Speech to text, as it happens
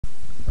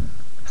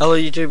Hello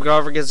YouTube,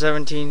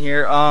 GolferGet17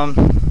 here.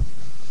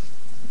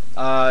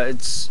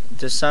 It's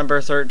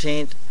December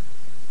 13th,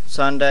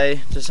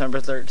 Sunday, December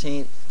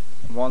 13th,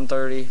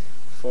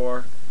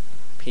 1:34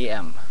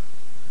 p.m.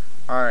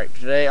 Alright,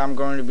 today I'm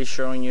going to be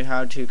showing you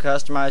how to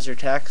customize your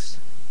text.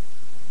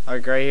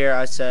 Like right here,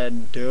 I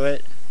said do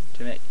it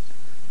to make,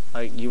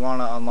 like you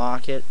want to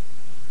unlock it.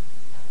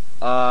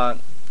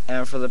 And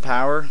for the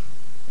power,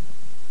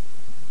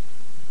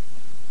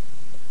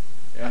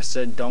 I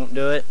said don't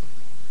do it.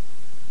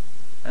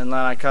 And then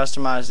I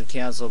customized the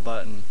cancel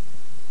button.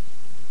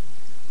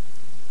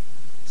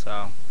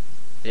 So,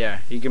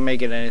 yeah, you can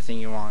make it anything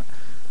you want.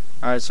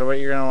 Alright, so what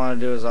you're going to want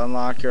to do is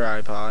unlock your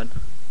iPod.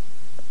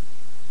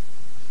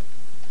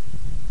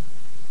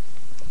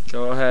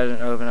 Go ahead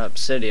and open up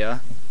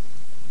Cydia.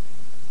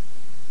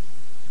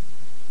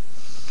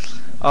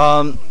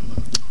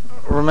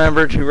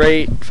 Remember to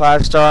rate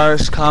 5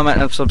 stars,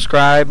 comment, and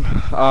subscribe.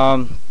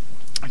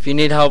 If you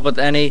need help with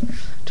any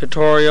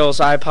tutorials,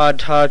 iPod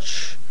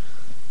Touch,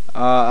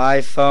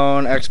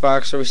 iPhone,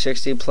 Xbox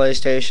 360,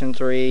 PlayStation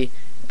 3,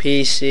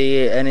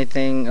 PC,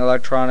 anything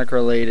electronic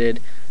related,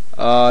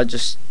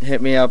 just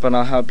hit me up and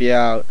I'll help you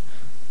out.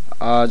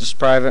 Just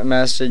private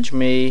message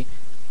me.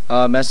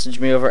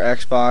 Message me over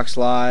Xbox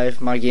Live.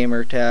 My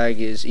gamer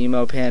tag is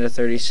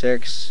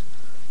EmoPanda36,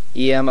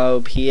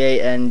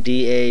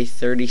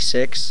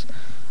 EMOPANDA36.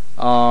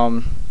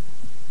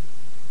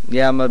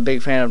 Yeah, I'm a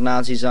big fan of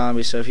Nazi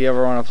Zombies, so if you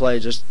ever want to play,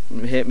 just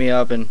hit me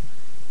up and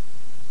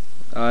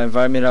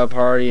invite me to a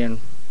party and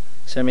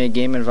send me a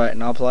game invite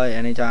and I'll play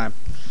anytime.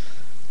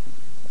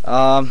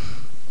 Alright,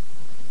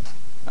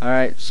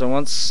 so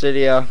once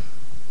Cydia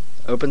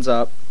opens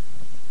up,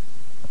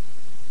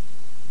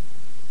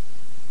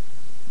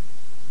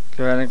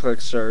 go ahead and click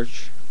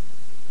search.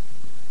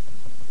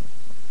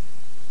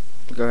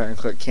 Go ahead and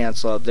click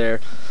cancel up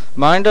there.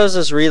 Mine does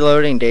this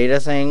reloading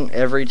data thing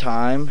every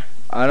time.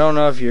 I don't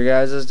know if your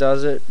guys'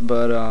 does it,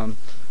 but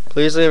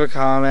please leave a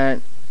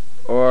comment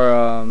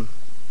or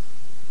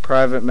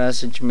private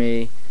message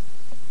me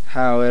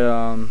how it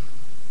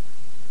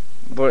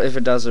what if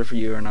it does it for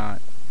you or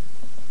not.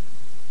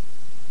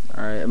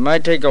 Alright, it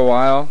might take a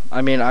while.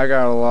 I mean, I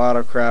got a lot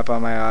of crap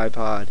on my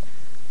iPod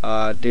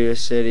due to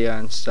Cydia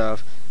and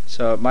stuff,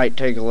 so it might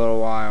take a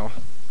little while.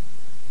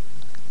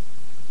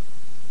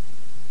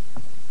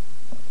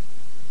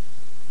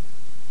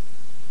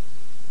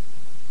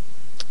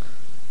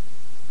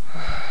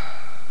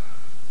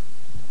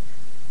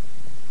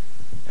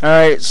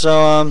 Alright,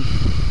 so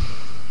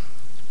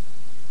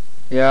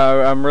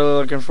yeah, I'm really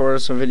looking forward to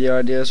some video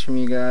ideas from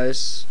you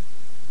guys,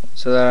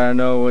 so that I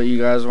know what you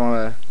guys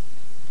want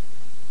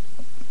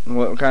to,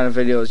 what kind of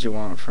videos you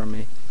want from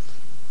me.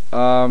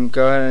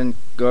 Go ahead and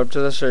go up to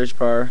the search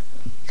bar,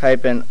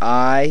 type in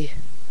iFile,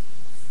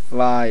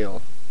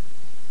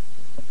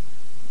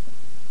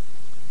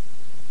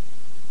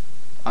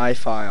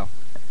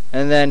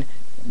 and then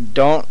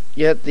don't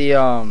get the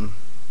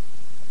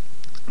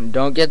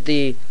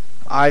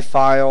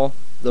iFile,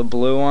 the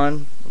blue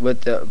one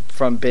with the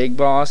from Big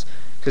Boss,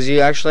 because you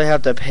actually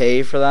have to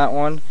pay for that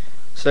one.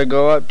 So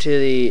go up to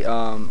the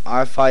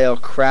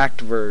iFile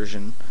cracked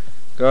version.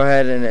 Go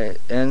ahead and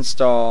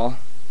install.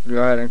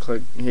 Go ahead and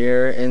click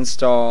here,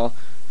 install,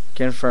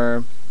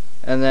 confirm,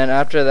 and then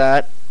after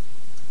that,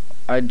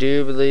 I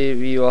do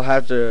believe you will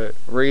have to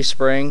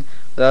respring.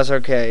 But that's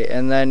okay.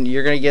 And then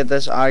you're gonna get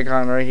this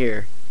icon right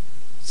here.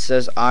 It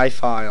says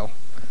iFile.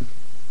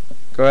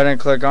 Go ahead and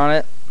click on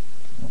it.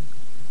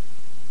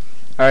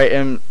 Alright,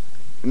 and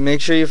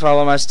make sure you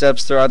follow my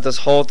steps throughout this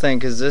whole thing,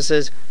 because this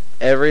is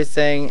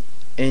everything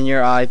in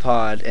your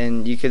iPod,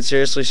 and you could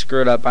seriously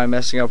screw it up by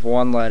messing up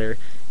one letter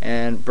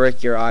and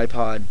brick your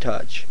iPod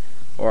Touch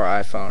or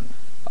iPhone.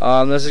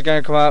 This is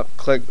going to come up.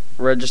 Click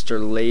register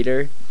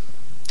later.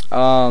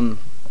 Let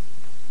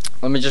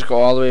me just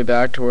go all the way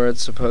back to where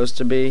it's supposed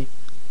to be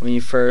when you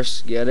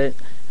first get it.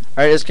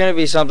 Alright, it's going to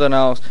be something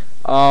else.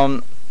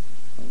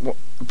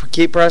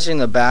 Keep pressing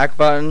the back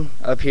button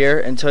up here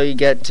until you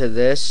get to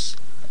this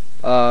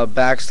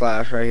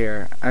backslash right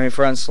here. I mean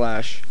front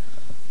slash.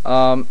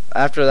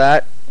 After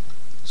that,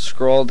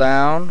 scroll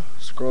down,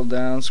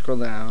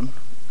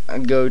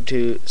 and go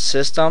to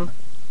System,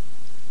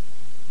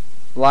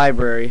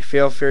 Library.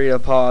 Feel free to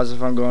pause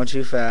if I'm going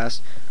too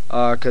fast,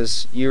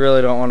 because you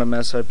really don't want to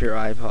mess up your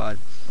iPod.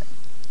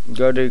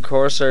 Go to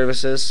Core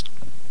Services.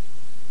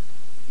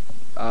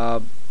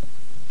 Go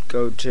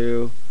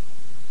to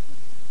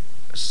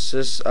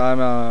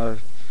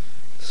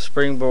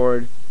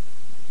springboard.app.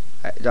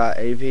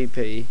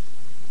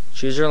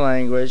 Choose your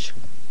language,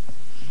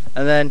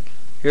 and then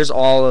here's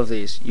all of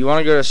these. You want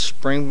to go to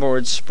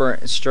Springboard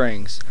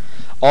Strings.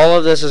 All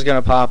of this is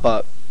going to pop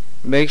up.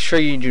 Make sure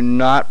you do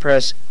not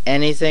press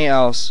anything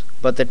else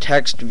but the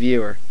text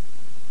viewer.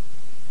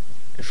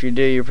 If you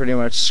do, you're pretty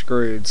much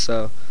screwed.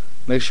 So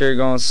make sure you're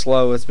going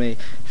slow with me.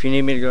 If you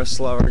need me to go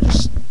slower,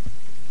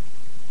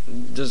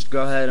 just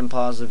go ahead and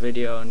pause the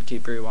video and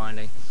keep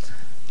rewinding.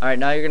 Alright,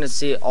 now you're going to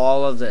see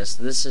all of this.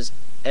 This is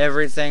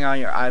everything on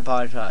your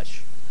iPod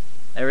Touch.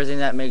 Everything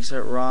that makes it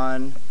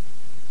run.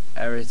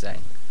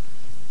 Everything.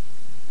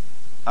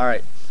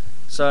 Alright,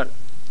 so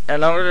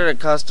in order to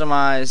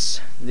customize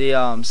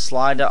the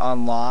slide to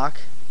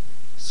unlock,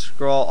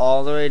 scroll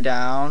all the way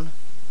down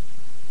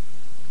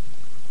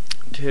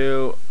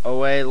to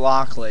away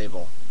lock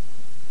label.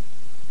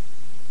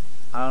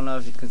 I don't know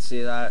if you can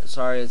see that.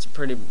 Sorry, it's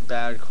pretty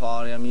bad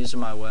quality. I'm using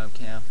my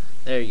webcam.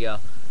 There you go.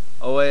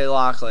 Away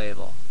lock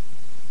label.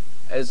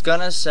 It's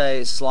gonna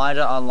say slide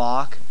to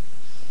unlock.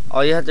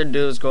 All you have to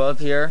do is go up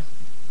here,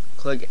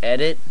 click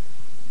edit,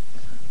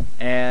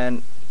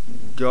 and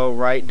go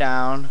right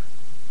down.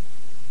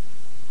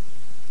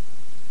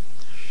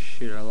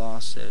 Shoot, I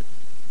lost it.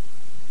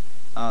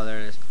 Oh, there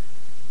it is.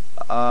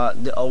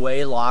 The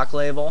away lock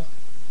label.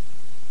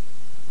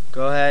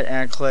 Go ahead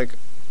and click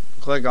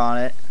on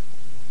it.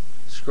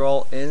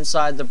 Scroll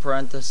inside the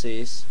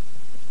parentheses.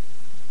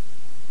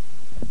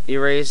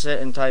 Erase it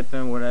and type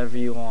in whatever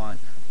you want.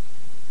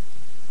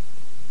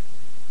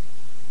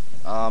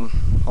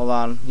 Hold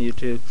on,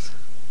 YouTube.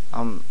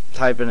 I'm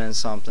typing in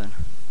something.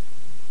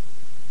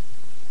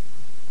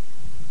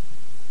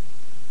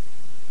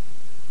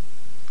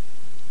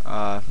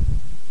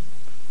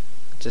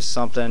 Just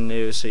something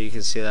new so you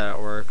can see that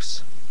it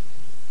works.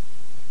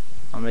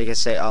 I'll make it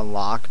say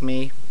unlock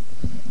me.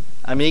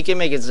 I mean, you can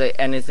make it say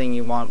anything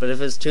you want, but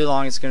if it's too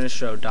long, it's going to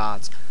show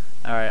dots.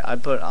 Alright, I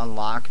put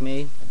unlock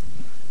me,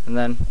 and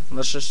then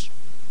let's just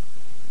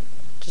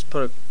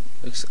put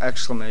an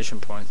exclamation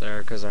point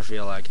there because I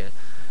feel like it.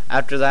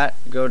 After that,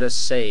 go to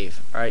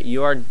save. Alright,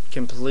 you are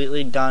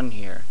completely done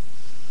here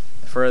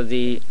for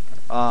the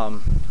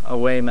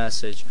away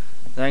message.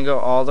 Then go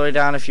all the way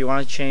down if you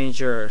want to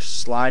change your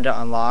slide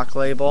to unlock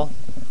label.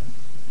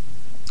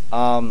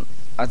 I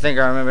think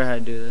I remember how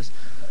to do this.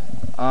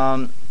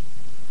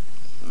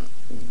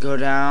 Go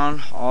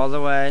down all the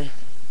way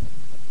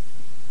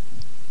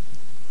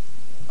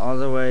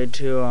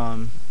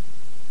to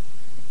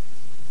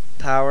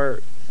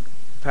power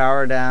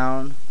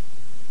down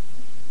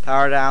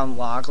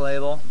lock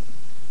label.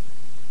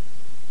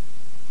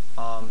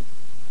 I'm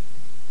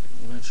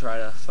gonna try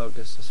to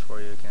focus this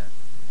for you again.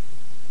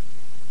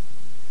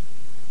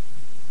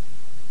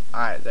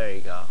 Alright, there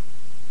you go.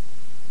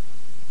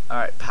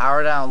 Alright,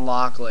 power down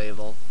lock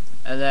label,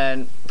 and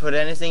then put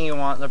anything you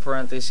want in the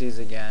parentheses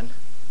again,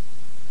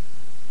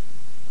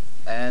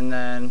 and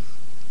then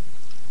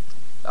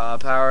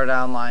power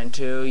down line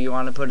 2, you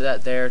want to put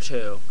that there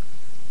too.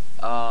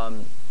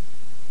 But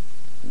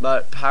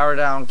power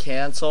down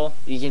cancel,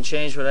 you can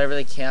change whatever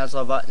the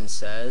cancel button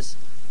says.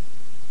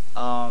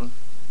 So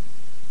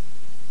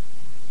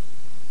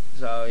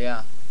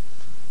yeah.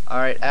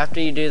 Alright, after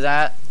you do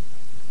that,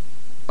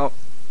 go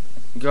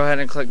ahead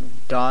and click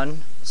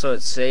done so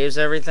it saves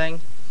everything,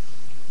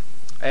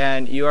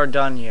 and you are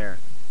done here.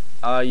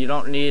 You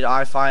don't need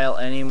iFile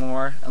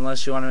anymore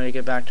unless you want to make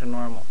it back to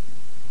normal.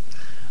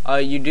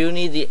 You do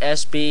need the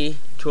SB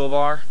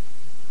toolbar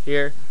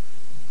here,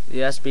 the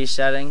SB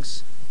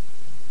settings.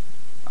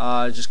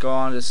 Just go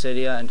on to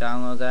Cydia and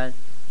download that.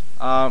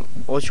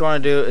 What you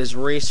want to do is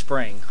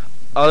respring,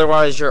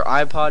 otherwise your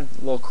iPod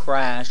will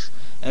crash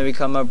and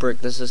become a brick.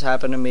 This has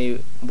happened to me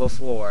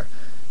before,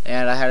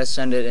 and I had to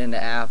send it into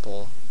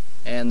Apple,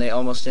 and they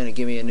almost didn't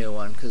give me a new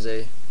one because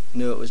they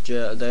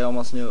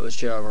almost knew it was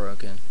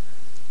jailbroken.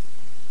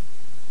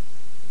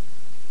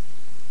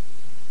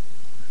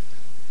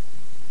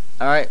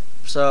 Alright,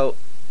 so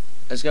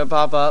it's gonna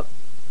pop up,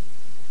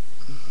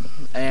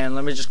 and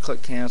let me just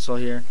click cancel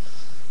here,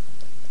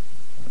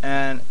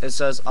 and it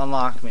says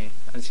unlock me,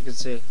 as you can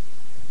see,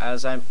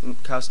 as I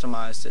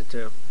customized it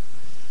too.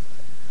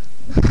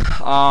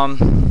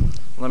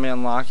 Let me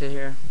unlock it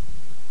here.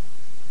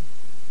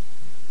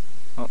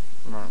 Oh,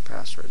 wrong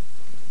password.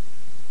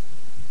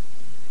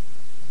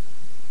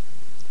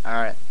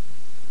 Alright,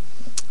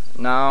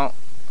 now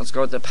let's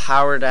go with the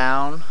power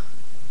down.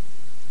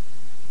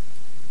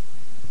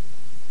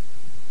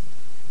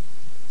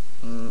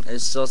 It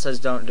still says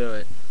don't do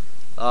it.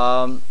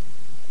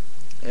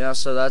 Yeah,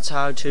 so that's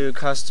how to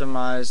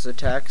customize the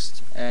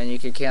text, and you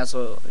can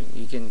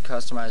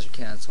customize your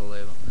cancel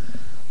label.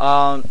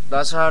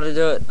 That's how to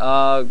do it.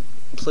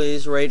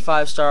 Please rate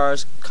 5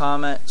 stars,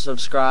 comment,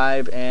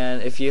 subscribe,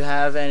 and if you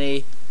have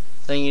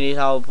anything you need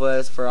help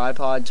with for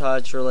iPod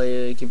Touch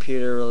related,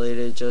 computer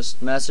related,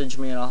 just message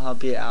me and I'll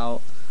help you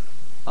out.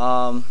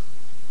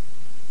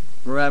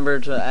 Remember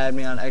to add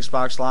me on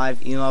Xbox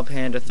Live, email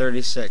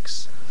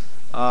panda36.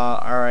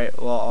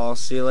 Alright, well, I'll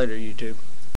see you later, YouTube.